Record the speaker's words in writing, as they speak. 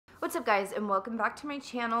What's up guys, and welcome back to my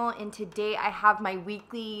channel. And today I have my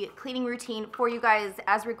weekly cleaning routine for you guys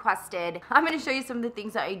as requested. I'm going to show you some of the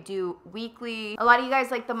things that I do weekly. A lot of you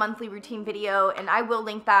guys like the monthly routine video, and I will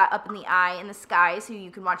link that up in the eye in the sky so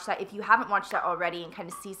you can watch that if you haven't watched that already and kind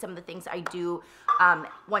of see some of the things I do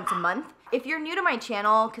once a month. If you're new to my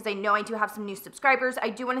channel, because I know I do have some new subscribers,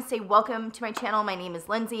 I do want to say welcome to my channel. My name is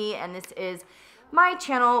Lindsay, and this is my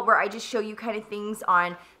channel where I just show you kind of things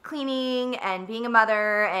on cleaning and being a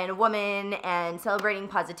mother and a woman and celebrating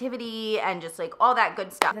positivity and just like all that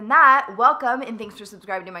good stuff. And that, welcome and thanks for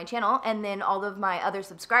subscribing to my channel. And then all of my other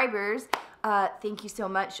subscribers, thank you so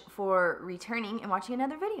much for returning and watching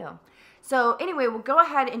another video. So anyway, we'll go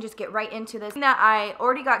ahead and just get right into this. That I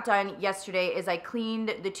already got done yesterday is I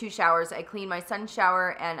cleaned the two showers. I cleaned my son's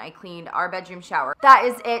shower and I cleaned our bedroom shower. That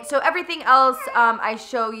is it. So everything else I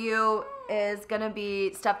show you is gonna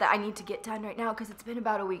be stuff that I need to get done right now because it's been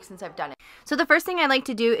about a week since I've done it. So the first thing I like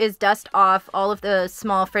to do is dust off all of the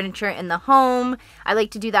small furniture in the home. I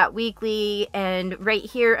like to do that weekly, and right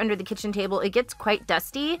here under the kitchen table it gets quite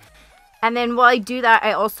dusty. And then while I do that,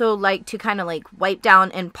 I also like to kind of like wipe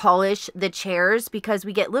down and polish the chairs because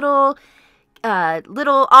we get little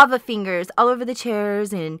Ava fingers all over the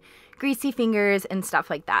chairs and greasy fingers and stuff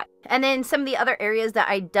like that. And then some of the other areas that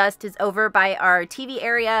I dust is over by our TV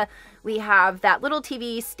area. We have that little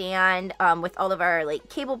TV stand with all of our like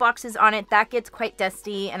cable boxes on it. That gets quite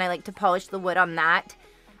dusty, and I like to polish the wood on that.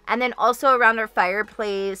 And then also around our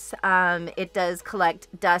fireplace, it does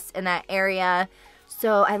collect dust in that area.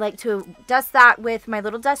 So I like to dust that with my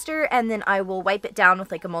little duster, and then I will wipe it down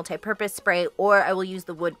with like a multi-purpose spray, or I will use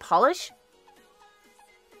the wood polish.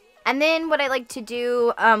 And then what I like to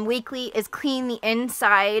do weekly is clean the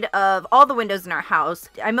inside of all the windows in our house.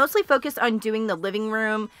 I mostly focus on doing the living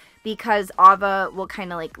room because Ava will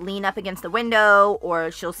kind of like lean up against the window,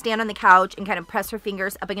 or she'll stand on the couch and kind of press her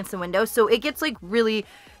fingers up against the window. So it gets like really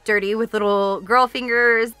dirty with little girl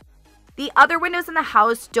fingers. The other windows in the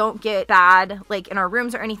house don't get bad, like in our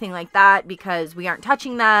rooms or anything like that, because we aren't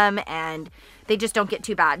touching them and they just don't get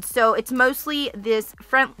too bad. So it's mostly this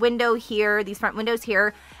front window here, these front windows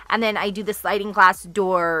here, and then I do the sliding glass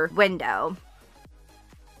door window.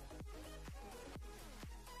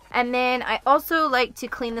 And then I also like to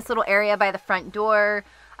clean this little area by the front door.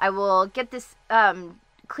 I will get this,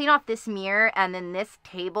 clean off this mirror and then this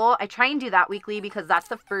table. I try and do that weekly because that's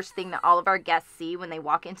the first thing that all of our guests see when they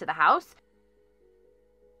walk into the house.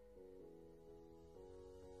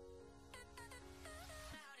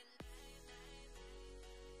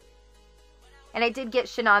 And I did get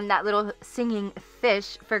Shannon that little singing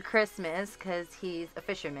fish for Christmas because he's a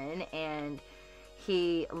fisherman and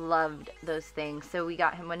he loved those things. So we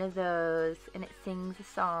got him one of those, and it sings a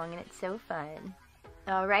song, and it's so fun.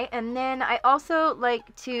 All right, and then I also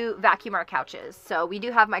like to vacuum our couches. So we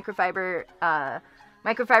do have microfiber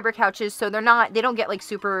couches, so they don't get like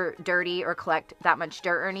super dirty or collect that much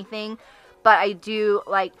dirt or anything. But I do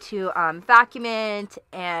like to vacuum it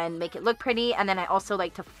and make it look pretty. And then I also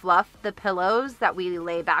like to fluff the pillows that we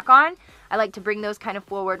lay back on. I like to bring those kind of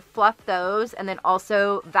forward, fluff those, and then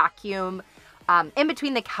also vacuum in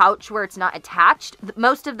between the couch where it's not attached.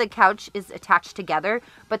 Most of the couch is attached together,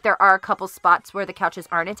 but there are a couple spots where the couches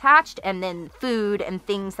aren't attached, and then food and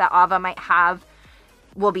things that Ava might have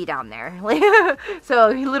will be down there.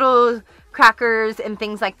 So little crackers and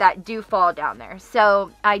things like that do fall down there.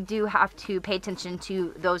 So I do have to pay attention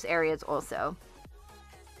to those areas also.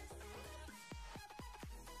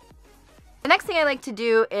 The next thing I like to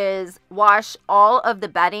do is wash all of the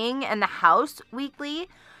bedding in the house weekly.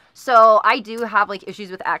 So I do have like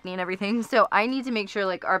issues with acne and everything, so I need to make sure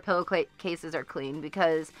like our pillowcases are clean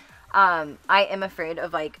because I am afraid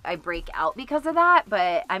of like I break out because of that.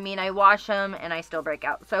 But I mean, I wash them and I still break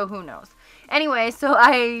out, so who knows. Anyway, so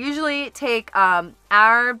I usually take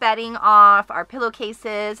our bedding off, our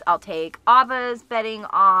pillowcases. I'll take Ava's bedding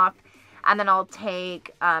off, and then I'll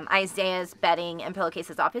take Isaiah's bedding and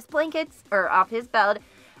pillowcases off his blankets or off his bed,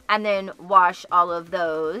 and then wash all of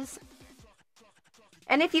those.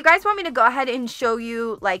 And if you guys want me to go ahead and show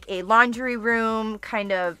you like a laundry room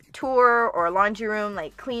kind of tour or a laundry room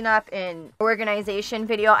like cleanup and organization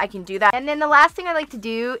video, I can do that. And then the last thing I like to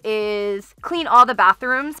do is clean all the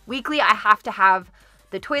bathrooms. Weekly, I have to have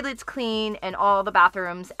the toilets clean and all the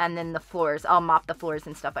bathrooms, and then the floors. I'll mop the floors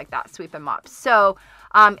and stuff like that, sweep and mop. So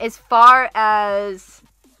as far as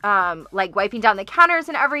like wiping down the counters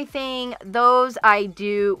and everything, those I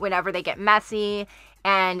do whenever they get messy.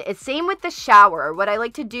 And it's same with the shower. What I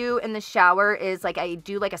like to do in the shower is like I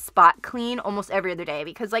do like a spot clean almost every other day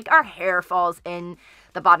because like our hair falls in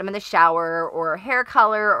the bottom of the shower or hair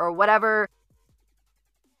color or whatever.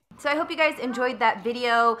 So I hope you guys enjoyed that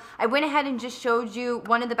video. I went ahead and just showed you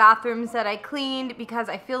one of the bathrooms that I cleaned because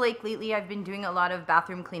I feel like lately I've been doing a lot of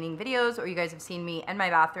bathroom cleaning videos, or you guys have seen me in my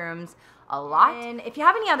bathrooms a lot. And if you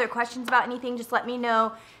have any other questions about anything, just let me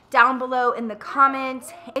know down below in the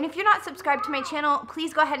comments. And if you're not subscribed to my channel,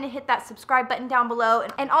 please go ahead and hit that subscribe button down below.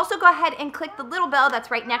 And also go ahead and click the little bell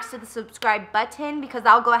that's right next to the subscribe button, because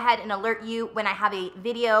I'll go ahead and alert you when I have a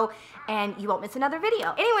video and you won't miss another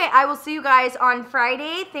video. Anyway, I will see you guys on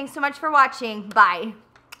Friday. Thanks so much for watching. Bye.